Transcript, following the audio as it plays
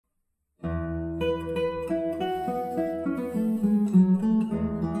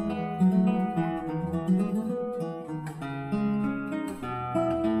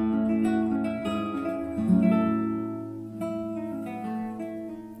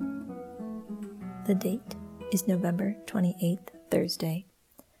The date is November 28th, Thursday,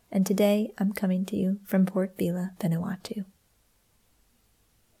 and today I'm coming to you from Port Vila, Vanuatu.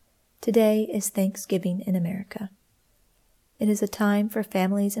 Today is Thanksgiving in America. It is a time for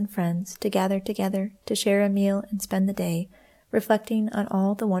families and friends to gather together to share a meal and spend the day reflecting on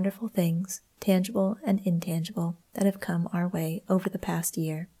all the wonderful things, tangible and intangible, that have come our way over the past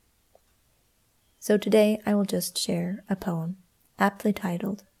year. So today I will just share a poem, aptly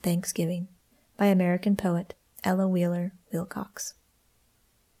titled Thanksgiving, by American poet Ella Wheeler Wilcox.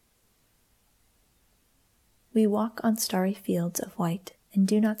 We walk on starry fields of white and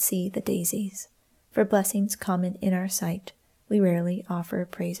do not see the daisies. For blessings common in our sight, we rarely offer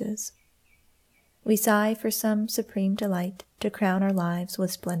praises. We sigh for some supreme delight to crown our lives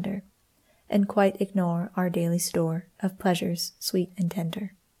with splendor, and quite ignore our daily store of pleasures sweet and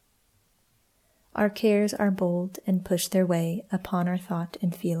tender. Our cares are bold and push their way upon our thought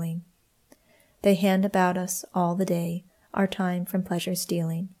and feeling. They hand about us all the day, our time from pleasure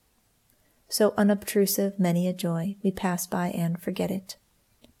stealing. So unobtrusive many a joy we pass by and forget it,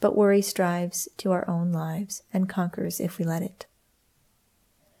 but worry strives to our own lives and conquers if we let it.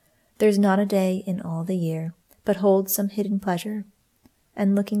 There's not a day in all the year but holds some hidden pleasure,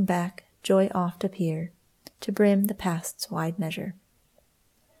 and looking back, joy oft appear to brim the past's wide measure.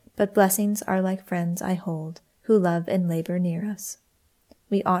 But blessings are like friends I hold, who love and labor near us.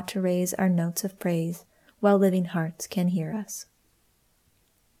 We ought to raise our notes of praise while living hearts can hear us.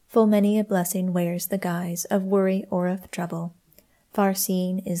 Full many a blessing wears the guise of worry or of trouble.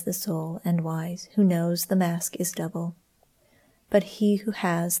 Far-seeing is the soul and wise who knows the mask is double. But he who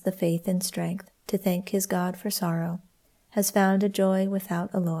has the faith and strength to thank his God for sorrow has found a joy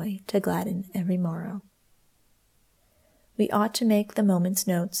without alloy to gladden every morrow. We ought to make the moment's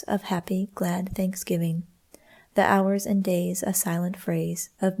notes of happy, glad thanksgiving, the hours and days a silent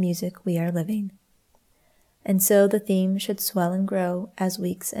phrase of music we are living. And so the theme should swell and grow as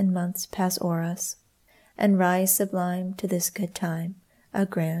weeks and months pass o'er us, and rise sublime to this good time, a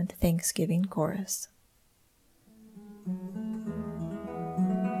grand Thanksgiving chorus.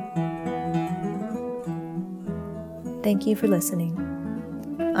 Thank you for listening.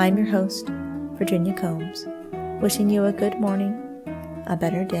 I'm your host, Virginia Combs, wishing you a good morning, a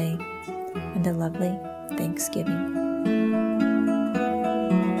better day, and a lovely Thanksgiving.